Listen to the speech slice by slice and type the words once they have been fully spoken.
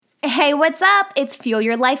Hey, what's up? It's Fuel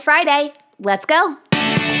Your Life Friday. Let's go.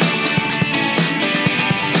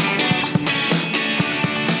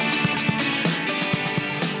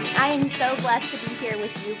 I am so blessed to be here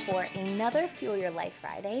with you for another Fuel Your Life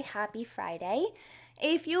Friday. Happy Friday.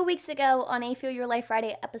 A few weeks ago on a Fuel Your Life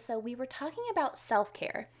Friday episode, we were talking about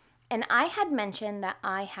self-care, and I had mentioned that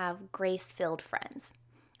I have grace-filled friends.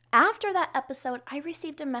 After that episode, I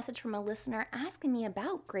received a message from a listener asking me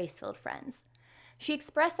about grace-filled friends. She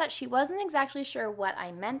expressed that she wasn't exactly sure what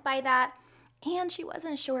I meant by that, and she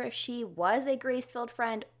wasn't sure if she was a grace-filled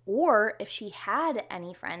friend or if she had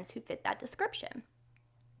any friends who fit that description.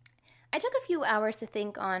 I took a few hours to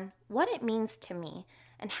think on what it means to me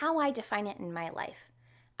and how I define it in my life.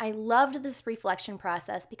 I loved this reflection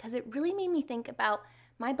process because it really made me think about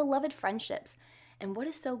my beloved friendships and what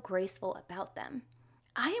is so graceful about them.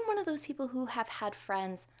 I am one of those people who have had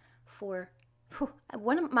friends for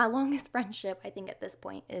one of my longest friendship, I think at this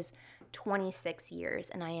point, is 26 years,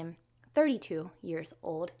 and I am 32 years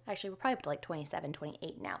old. Actually, we're probably up to like 27,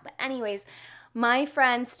 28 now. But anyways, my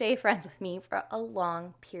friends stay friends with me for a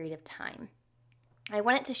long period of time. I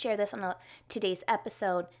wanted to share this on today's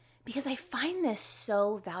episode because I find this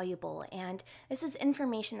so valuable, and this is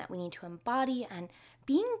information that we need to embody, and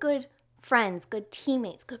being good friends, good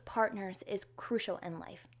teammates, good partners is crucial in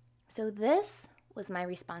life. So this was my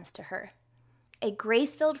response to her. A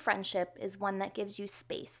grace-filled friendship is one that gives you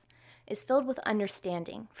space, is filled with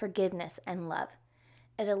understanding, forgiveness, and love.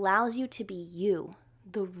 It allows you to be you,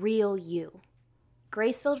 the real you.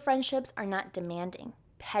 Grace-filled friendships are not demanding,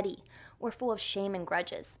 petty, or full of shame and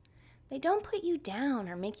grudges. They don't put you down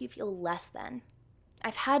or make you feel less than.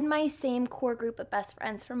 I've had my same core group of best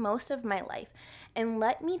friends for most of my life, and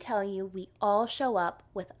let me tell you, we all show up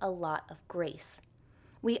with a lot of grace.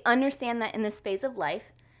 We understand that in this phase of life,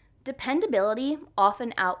 dependability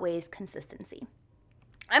often outweighs consistency.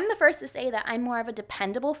 I'm the first to say that I'm more of a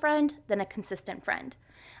dependable friend than a consistent friend.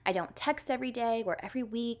 I don't text every day or every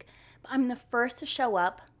week, but I'm the first to show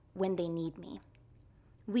up when they need me.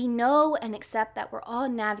 We know and accept that we're all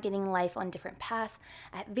navigating life on different paths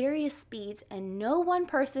at various speeds, and no one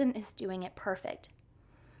person is doing it perfect.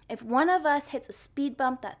 If one of us hits a speed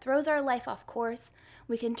bump that throws our life off course,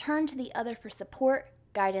 we can turn to the other for support,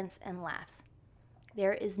 guidance, and laughs.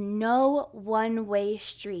 There is no one-way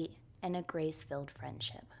street in a grace-filled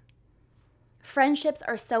friendship. Friendships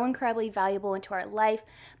are so incredibly valuable into our life,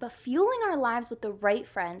 but fueling our lives with the right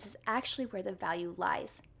friends is actually where the value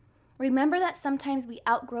lies. Remember that sometimes we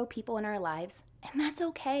outgrow people in our lives, and that's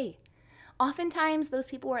okay. Oftentimes, those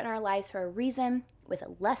people were in our lives for a reason, with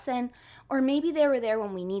a lesson, or maybe they were there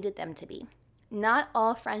when we needed them to be. Not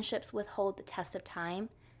all friendships withhold the test of time,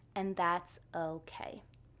 and that's okay.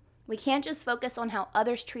 We can't just focus on how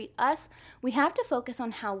others treat us. We have to focus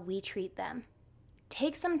on how we treat them.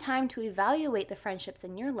 Take some time to evaluate the friendships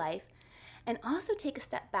in your life and also take a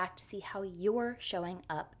step back to see how you're showing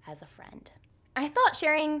up as a friend. I thought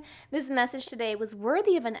sharing this message today was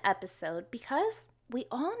worthy of an episode because we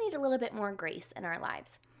all need a little bit more grace in our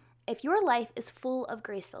lives. If your life is full of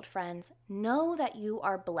grace-filled friends, know that you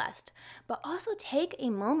are blessed, but also take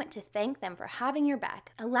a moment to thank them for having your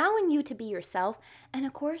back, allowing you to be yourself, and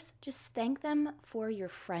of course, just thank them for your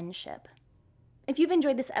friendship. If you've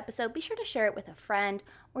enjoyed this episode, be sure to share it with a friend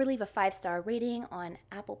or leave a 5-star rating on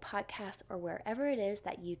Apple Podcasts or wherever it is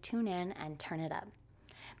that you tune in and turn it up.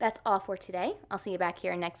 That's all for today. I'll see you back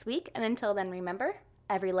here next week, and until then, remember,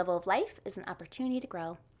 every level of life is an opportunity to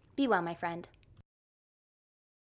grow. Be well, my friend.